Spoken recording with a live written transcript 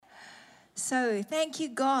So thank you,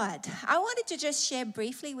 God. I wanted to just share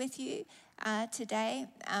briefly with you today.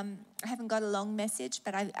 I haven't got a long message,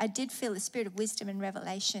 but I did feel the spirit of wisdom and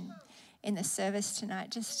revelation in the service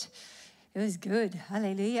tonight. It was good.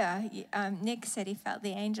 Hallelujah. Nick said he felt the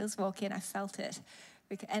angels walk in. I felt it.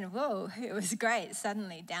 And whoa, it was great.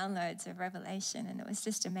 Suddenly, downloads of revelation, and it was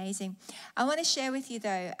just amazing. I want to share with you,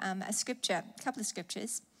 though, a couple of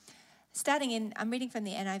scriptures. I'm reading from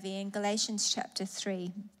the NIV in Galatians chapter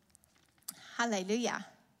 3. Hallelujah.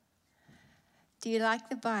 Do you like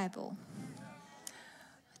the Bible?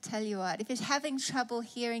 I'll tell you what, if you're having trouble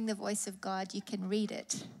hearing the voice of God, you can read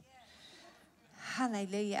it.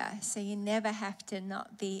 Hallelujah. So you never have to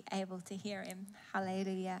not be able to hear him.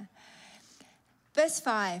 Hallelujah. Verse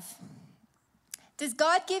 5. Does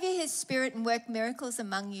God give you his spirit and work miracles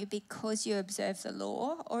among you because you observe the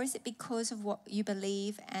law, or is it because of what you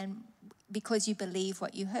believe and because you believe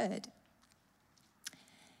what you heard?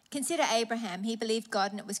 Consider Abraham. He believed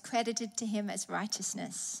God and it was credited to him as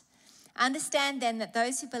righteousness. Understand then that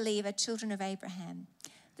those who believe are children of Abraham.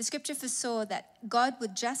 The scripture foresaw that God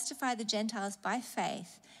would justify the Gentiles by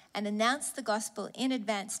faith and announce the gospel in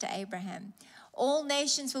advance to Abraham. All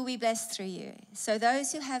nations will be blessed through you. So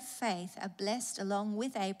those who have faith are blessed along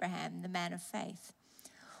with Abraham, the man of faith.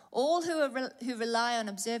 All who rely on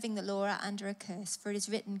observing the law are under a curse, for it is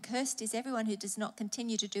written, "Cursed is everyone who does not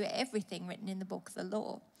continue to do everything written in the book of the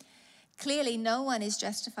law." Clearly, no one is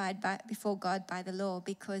justified before God by the law,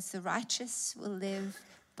 because the righteous will live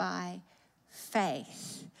by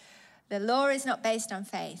faith. The law is not based on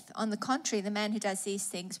faith. On the contrary, the man who does these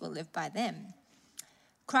things will live by them.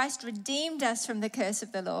 Christ redeemed us from the curse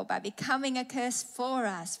of the law by becoming a curse for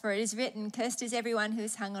us, for it is written, "Cursed is everyone who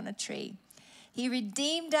is hung on a tree." He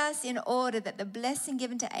redeemed us in order that the blessing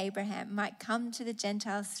given to Abraham might come to the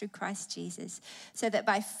Gentiles through Christ Jesus, so that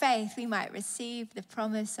by faith we might receive the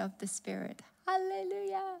promise of the Spirit.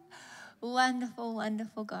 Hallelujah. Wonderful,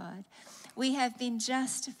 wonderful God. We have been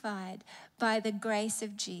justified by the grace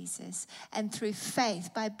of Jesus and through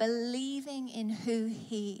faith, by believing in who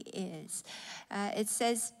he is. It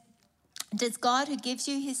says, does God who gives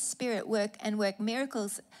you his Spirit work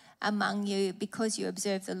miracles among you because you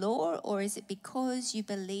observe the law, or is it because you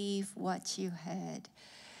believe what you heard?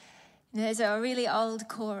 And there's a really old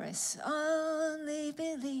chorus. Only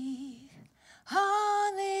believe,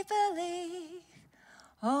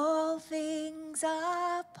 all things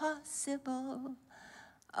are possible.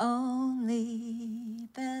 Only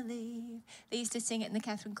believe. They used to sing it in the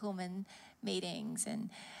Catherine Kuhlman meetings.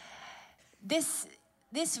 And this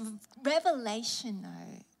revelation,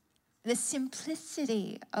 though, the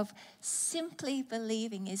simplicity of simply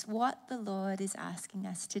believing is what the Lord is asking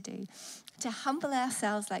us to do. To humble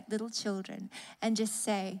ourselves like little children and just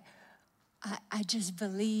say, I just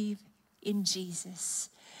believe in Jesus.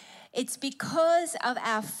 It's because of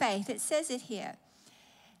our faith. It says it here.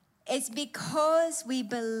 It's because we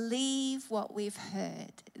believe what we've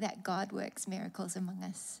heard that God works miracles among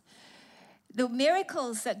us. The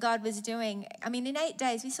miracles that God was doing, in 8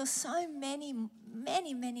 days, we saw so many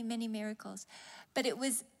miracles. But it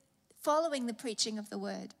was following the preaching of the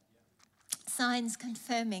word. Signs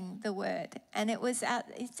confirming the word. And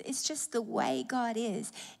it's just the way God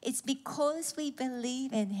is. It's because we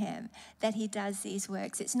believe in him that he does these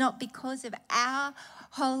works. It's not because of our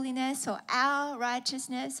holiness or our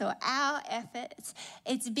righteousness or our efforts.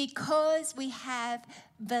 It's because we have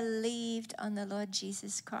believed on the Lord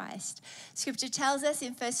Jesus Christ. Scripture tells us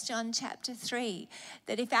in 1 John chapter 3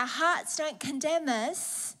 that if our hearts don't condemn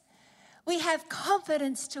us, we have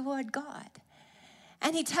confidence toward God.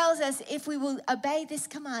 And he tells us if we will obey this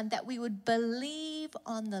command, that we would believe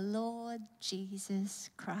on the Lord Jesus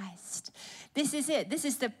Christ. This is it. This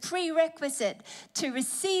is the prerequisite to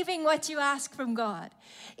receiving what you ask from God,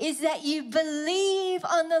 is that you believe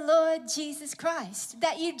on the Lord Jesus Christ,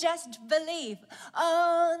 that you just believe.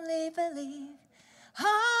 Only believe,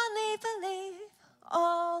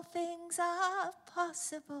 all things are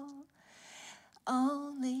possible.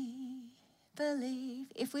 Only believe.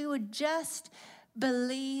 If we would just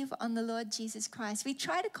believe on the Lord Jesus Christ. We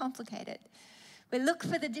try to complicate it. We look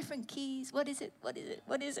for the different keys. What is it?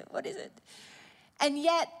 And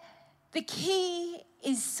yet, the key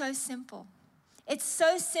is so simple. It's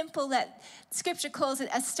so simple that Scripture calls it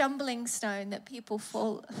a stumbling stone that people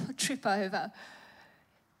trip over.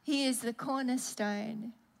 He is the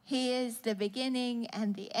cornerstone. He is the beginning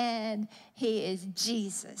and the end. He is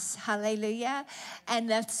Jesus. Hallelujah. And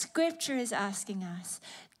the Scripture is asking us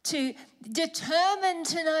to determine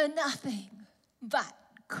to know nothing but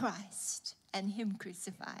Christ and him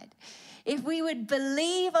crucified. If we would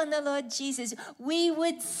believe on the Lord Jesus, we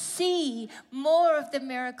would see more of the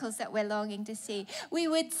miracles that we're longing to see. We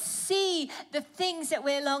would see the things that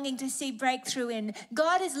we're longing to see breakthrough in.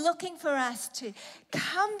 God is looking for us to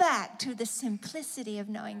come back to the simplicity of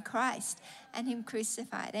knowing Christ and him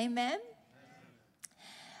crucified. Amen?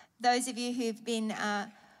 Those of you who've been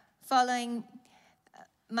following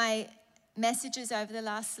my messages over the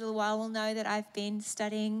last little while will know that I've been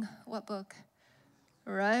studying what book?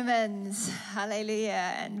 Romans,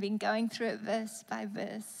 hallelujah, and been going through it verse by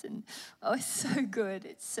verse, and oh, it's so good.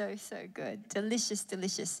 It's so, so good. Delicious,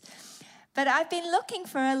 delicious. But I've been looking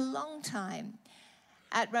for a long time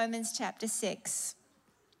at Romans chapter 6,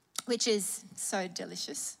 which is so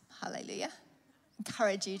delicious. Hallelujah.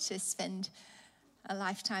 Encourage you to spend a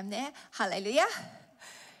lifetime there. Hallelujah.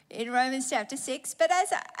 In Romans chapter 6. But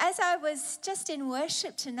as I was just in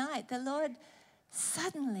worship tonight, the Lord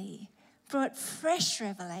suddenly brought fresh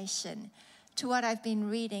revelation to what I've been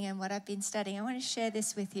reading and what I've been studying. I want to share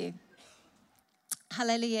this with you.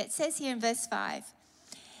 Hallelujah. It says here in verse 5,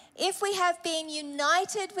 if we have been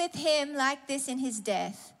united with him like this in his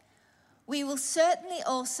death, we will certainly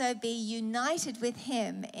also be united with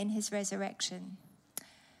him in his resurrection.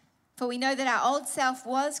 For we know that our old self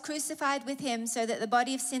was crucified with him so that the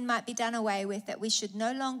body of sin might be done away with, that we should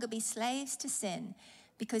no longer be slaves to sin,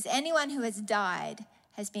 because anyone who has died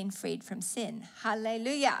has been freed from sin.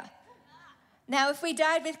 Hallelujah. Now, if we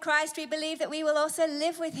died with Christ, we believe that we will also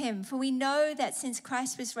live with him. For we know that since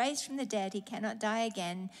Christ was raised from the dead, he cannot die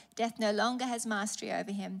again. Death no longer has mastery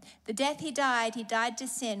over him. The death he died to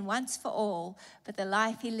sin once for all. But the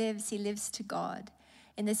life he lives to God.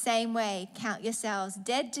 In the same way, count yourselves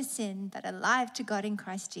dead to sin, but alive to God in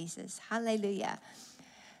Christ Jesus. Hallelujah.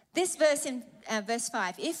 This verse in verse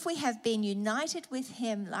 5, if we have been united with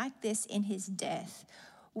him like this in his death,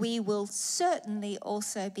 we will certainly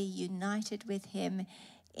also be united with him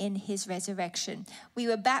in his resurrection. We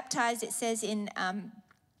were baptized, it says in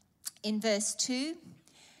verse 2,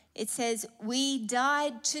 it says, we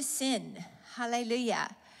died to sin. Hallelujah.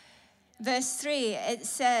 Verse 3, it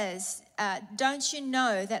says, don't you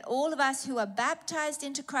know that all of us who are baptized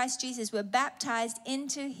into Christ Jesus were baptized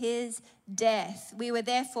into his death? We were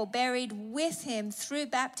therefore buried with him through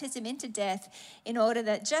baptism into death, in order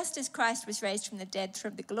that just as Christ was raised from the dead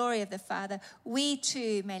through the glory of the Father, we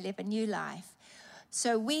too may live a new life.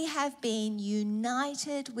 So we have been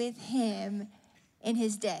united with him in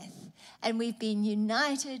his death, and we've been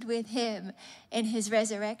united with him in his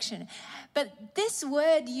resurrection. But this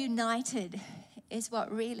word united is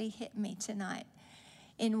what really hit me tonight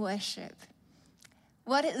in worship.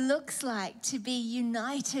 What it looks like to be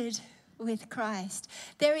united with Christ.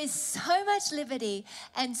 There is so much liberty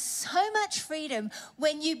and so much freedom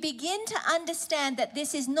when you begin to understand that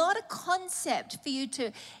this is not a concept for you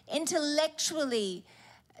to intellectually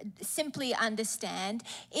simply understand.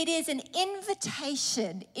 It is an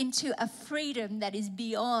invitation into a freedom that is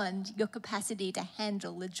beyond your capacity to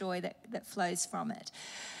handle the joy that flows from it.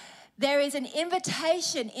 There is an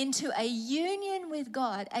invitation into a union with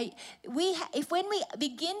God. When we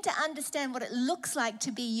begin to understand what it looks like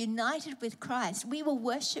to be united with Christ, we will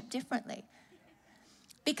worship differently.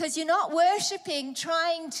 Because you're not worshiping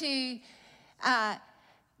trying to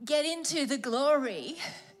get into the glory.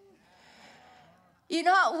 You're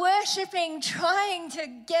not worshiping trying to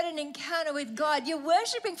get an encounter with God. You're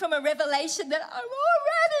worshiping from a revelation that I'm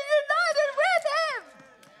already united with him.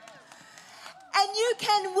 And you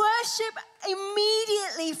can worship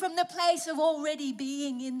immediately from the place of already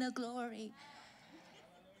being in the glory.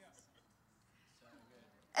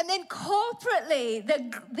 And then corporately,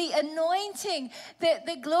 the anointing,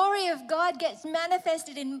 the glory of God gets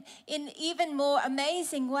manifested in even more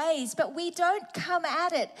amazing ways. But we don't come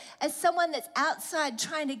at it as someone that's outside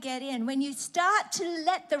trying to get in. When you start to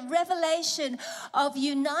let the revelation of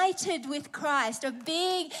united with Christ, of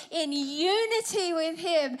being in unity with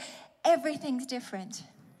him, everything's different.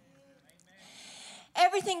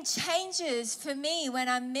 Everything changes for me when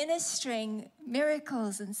I'm ministering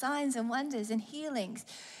miracles and signs and wonders and healings.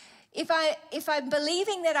 If I'm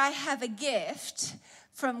believing that I have a gift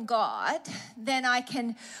from God, then I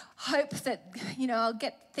can hope that, I'll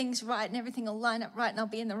get things right and everything will line up right and I'll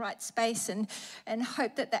be in the right space and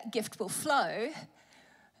hope that gift will flow.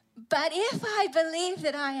 But if I believe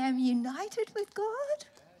that I am united with God,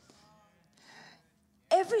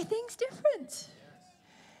 everything's different.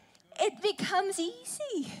 It becomes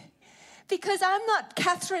easy because I'm not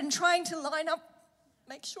Catherine trying to line up,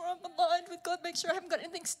 make sure I'm aligned with God, make sure I haven't got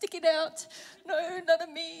anything sticking out. No, none of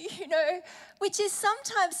me, which is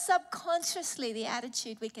sometimes subconsciously the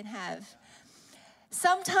attitude we can have.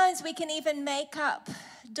 Sometimes we can even make up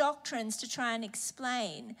doctrines to try and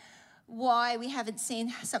explain why we haven't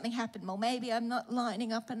seen something happen. Well, maybe I'm not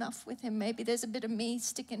lining up enough with him. Maybe there's a bit of me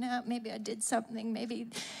sticking out. Maybe I did something. Maybe.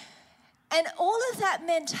 And all of that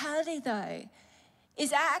mentality, though,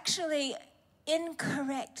 is actually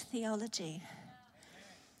incorrect theology.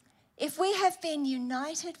 If we have been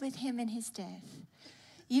united with him in his death,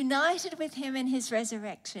 united with him in his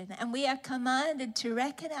resurrection, and we are commanded to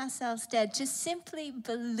reckon ourselves dead, to simply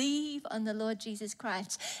believe on the Lord Jesus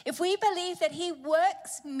Christ. If we believe that he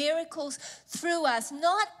works miracles through us,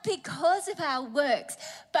 not because of our works,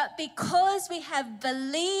 but because we have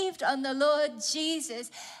believed on the Lord Jesus,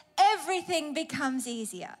 everything becomes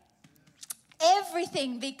easier.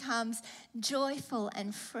 Everything becomes joyful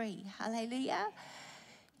and free. Hallelujah.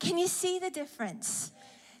 Can you see the difference?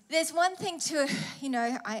 There's one thing to,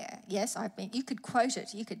 you could quote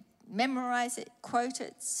it, you could memorize it, quote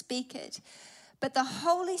it, speak it. But the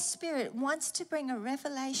Holy Spirit wants to bring a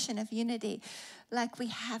revelation of unity like we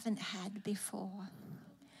haven't had before.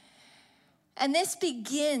 And this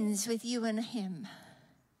begins with you and him.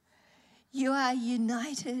 You are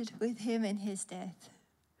united with him in his death.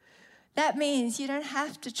 That means you don't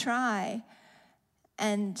have to try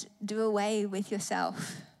and do away with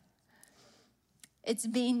yourself. It's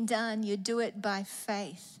been done. You do it by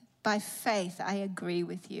faith. By faith, I agree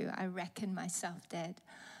with you. I reckon myself dead.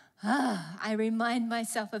 I remind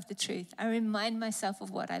myself of the truth. I remind myself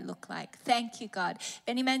of what I look like. Thank you, God. If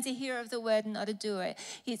any man's a hearer of the word and not a doer,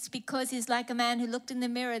 it's because he's like a man who looked in the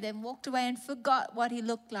mirror, then walked away and forgot what he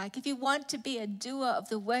looked like. If you want to be a doer of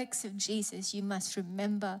the works of Jesus, you must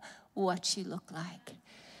remember what you look like.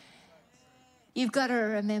 You've got to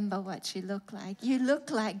remember what you look like. You look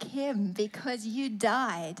like him because you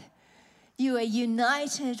died. You are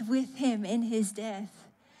united with him in his death.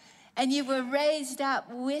 And you were raised up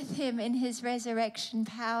with him in his resurrection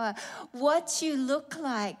power. What you look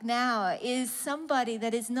like now is somebody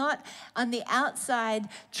that is not on the outside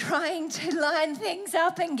trying to line things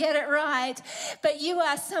up and get it right, but you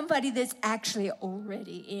are somebody that's actually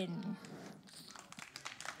already in.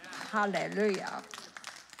 Hallelujah.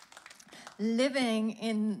 Living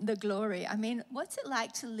in the glory. I mean, what's it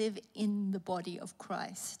like to live in the body of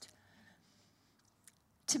Christ?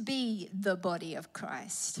 To be the body of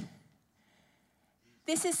Christ.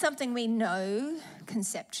 This is something we know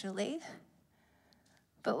conceptually,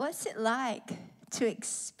 but what's it like to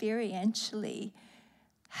experientially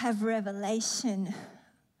have revelation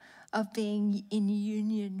of being in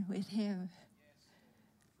union with him?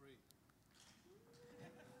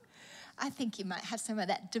 I think you might have some of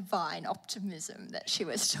that divine optimism that she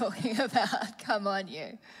was talking about. Come on,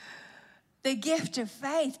 you. The gift of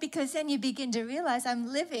faith, because then you begin to realize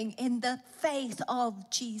I'm living in the faith of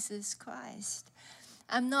Jesus Christ.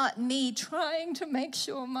 I'm not me trying to make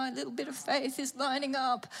sure my little bit of faith is lining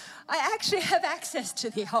up. I actually have access to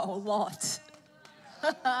the whole lot.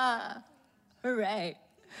 Hooray.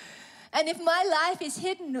 And if my life is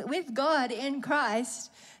hidden with God in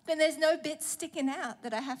Christ, then there's no bits sticking out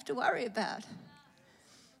that I have to worry about.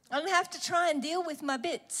 I don't have to try and deal with my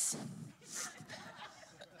bits.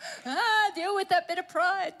 Deal with that bit of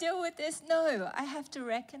pride, deal with this. No, I have to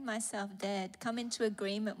reckon myself dead, come into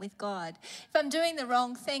agreement with God. If I'm doing the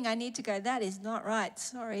wrong thing, I need to go, that is not right,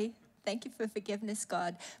 sorry. Thank you for forgiveness,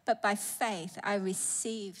 God. But by faith, I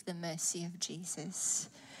receive the mercy of Jesus.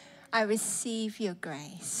 I receive your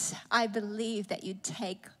grace. I believe that you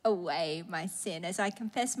take away my sin. As I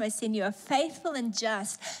confess my sin, you are faithful and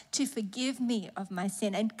just to forgive me of my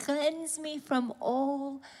sin and cleanse me from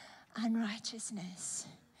all unrighteousness.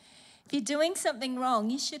 If you're doing something wrong,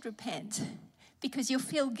 you should repent because you'll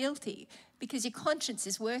feel guilty, because your conscience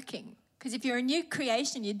is working. Because if you're a new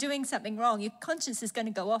creation, you're doing something wrong, your conscience is going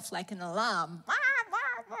to go off like an alarm.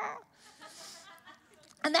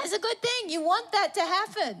 And that's a good thing. You want that to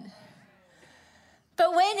happen.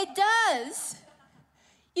 But when it does,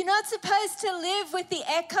 you're not supposed to live with the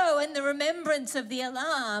echo and the remembrance of the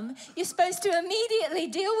alarm. You're supposed to immediately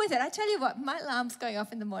deal with it. I tell you what, my alarm's going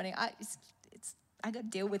off in the morning. I got to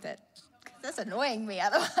deal with it. That's annoying me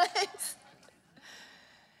otherwise.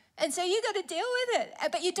 And so you got to deal with it.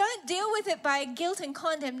 But you don't deal with it by guilt and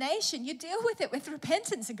condemnation. You deal with it with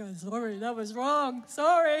repentance and go, sorry, that was wrong.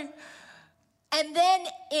 Sorry. And then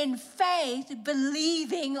in faith,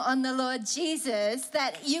 believing on the Lord Jesus,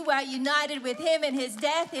 that you are united with him in his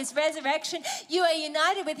death, his resurrection. You are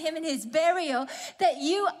united with him in his burial, that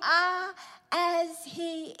you are as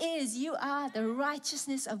he is. You are the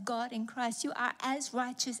righteousness of God in Christ. You are as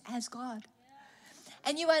righteous as God.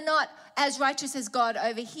 And you are not as righteous as God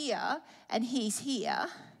over here and he's here.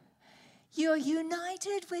 You're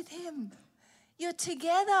united with him. You're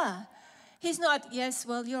together. He's not, yes,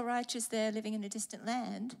 well, you're righteous there living in a distant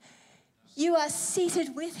land. You are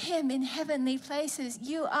seated with him in heavenly places.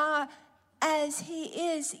 You are as he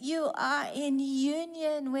is. You are in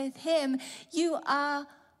union with him. You are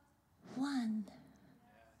one.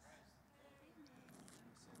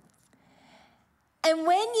 And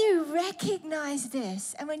when you recognize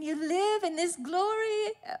this, and when you live in this glory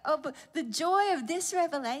of the joy of this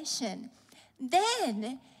revelation,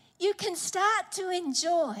 then you can start to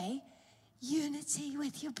enjoy unity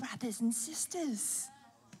with your brothers and sisters.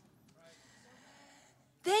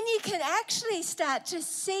 Then you can actually start to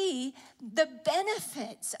see the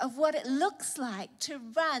benefits of what it looks like to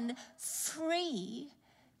run free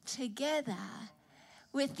together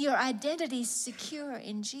with your identity secure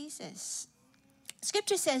in Jesus.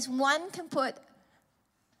 Scripture says one can put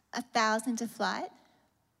 1,000 to flight.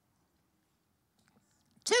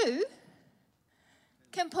 2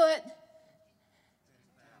 can put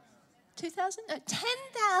 2,000? No,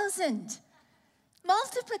 10,000.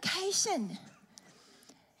 Multiplication.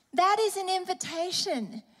 That is an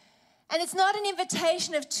invitation. And it's not an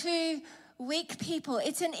invitation of 2 weak people.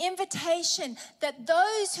 It's an invitation that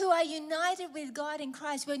those who are united with God in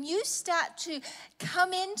Christ, when you start to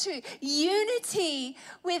come into unity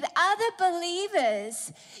with other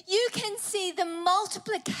believers, you can see the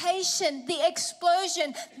multiplication, the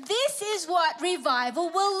explosion. This is what revival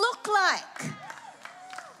will look like.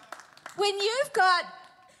 When you've got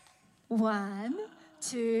 1,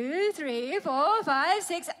 2, 3, 4, 5,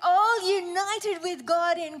 6, all united with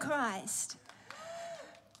God in Christ.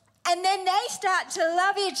 And then they start to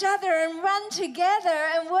love each other and run together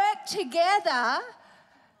and work together.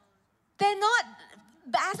 They're not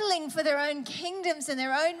battling for their own kingdoms and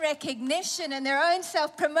their own recognition and their own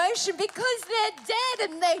self-promotion, because they're dead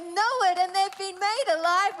and they know it and they've been made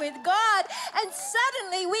alive with God. And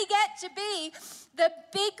suddenly we get to be the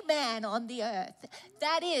big man on the earth.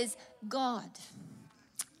 That is God.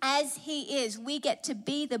 As he is, we get to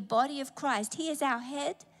be the body of Christ. He is our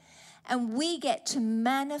head. And we get to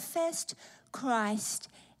manifest Christ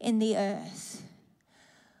in the earth.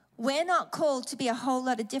 We're not called to be a whole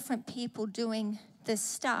lot of different people doing this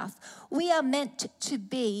stuff. We are meant to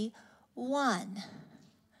be one.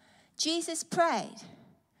 Jesus prayed,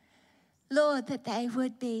 Lord, that they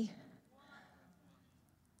would be.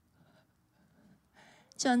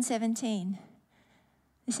 John 17.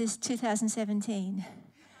 This is 2017.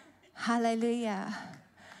 Hallelujah.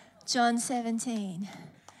 John 17.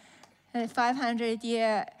 The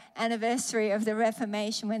 500-year anniversary of the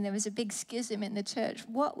Reformation, when there was a big schism in the church.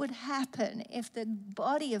 What would happen if the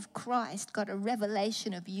body of Christ got a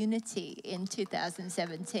revelation of unity in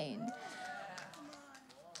 2017?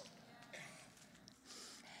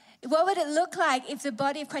 What would it look like if the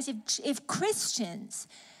body of Christ, if Christians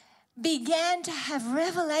began to have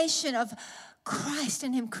revelation of Christ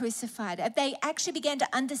and him crucified? If they actually began to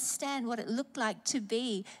understand what it looked like to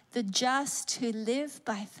be the just who live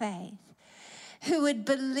by faith, who would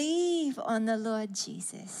believe on the Lord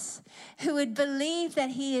Jesus, who would believe that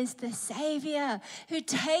he is the Savior who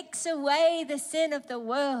takes away the sin of the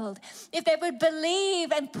world. If they would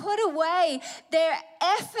believe and put away their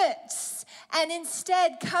efforts and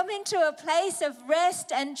instead come into a place of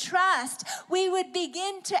rest and trust, we would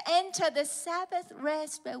begin to enter the Sabbath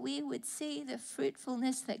rest where we would see the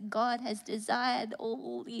fruitfulness that God has desired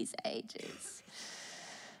all these ages.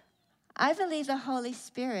 I believe the Holy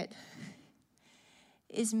Spirit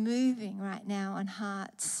is moving right now on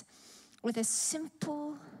hearts with a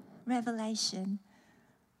simple revelation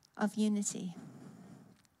of unity.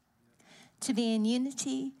 To be in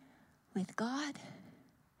unity with God,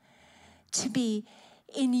 to be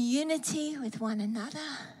in unity with one another,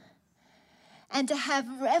 and to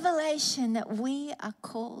have revelation that we are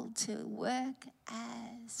called to work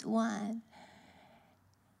as one.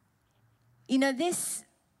 You know, this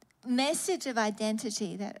message of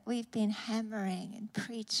identity that we've been hammering and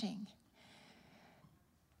preaching,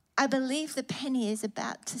 I believe the penny is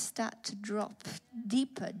about to start to drop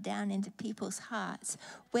deeper down into people's hearts,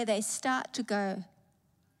 where they start to go,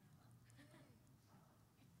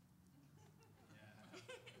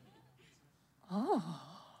 oh,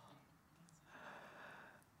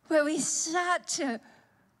 where we start to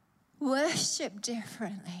worship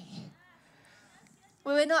differently,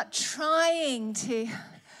 where we're not trying to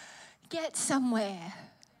get somewhere,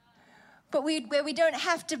 but where we don't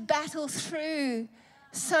have to battle through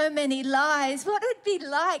so many lies. What would it be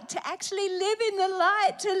like to actually live in the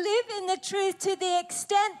light, to live in the truth, to the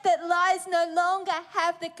extent that lies no longer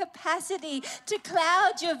have the capacity to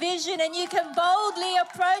cloud your vision and you can boldly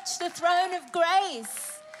approach the throne of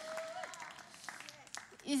grace?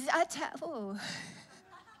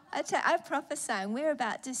 I prophesy, and we're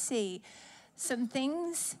about to see some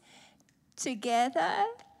things together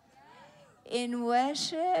in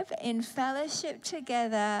worship, in fellowship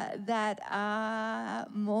together that are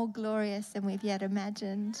more glorious than we've yet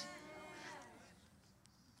imagined.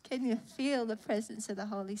 Can you feel the presence of the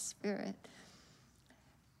Holy Spirit?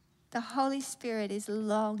 The Holy Spirit is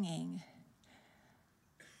longing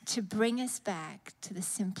to bring us back to the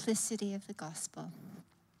simplicity of the gospel,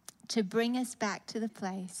 to bring us back to the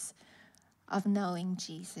place of knowing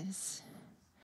Jesus.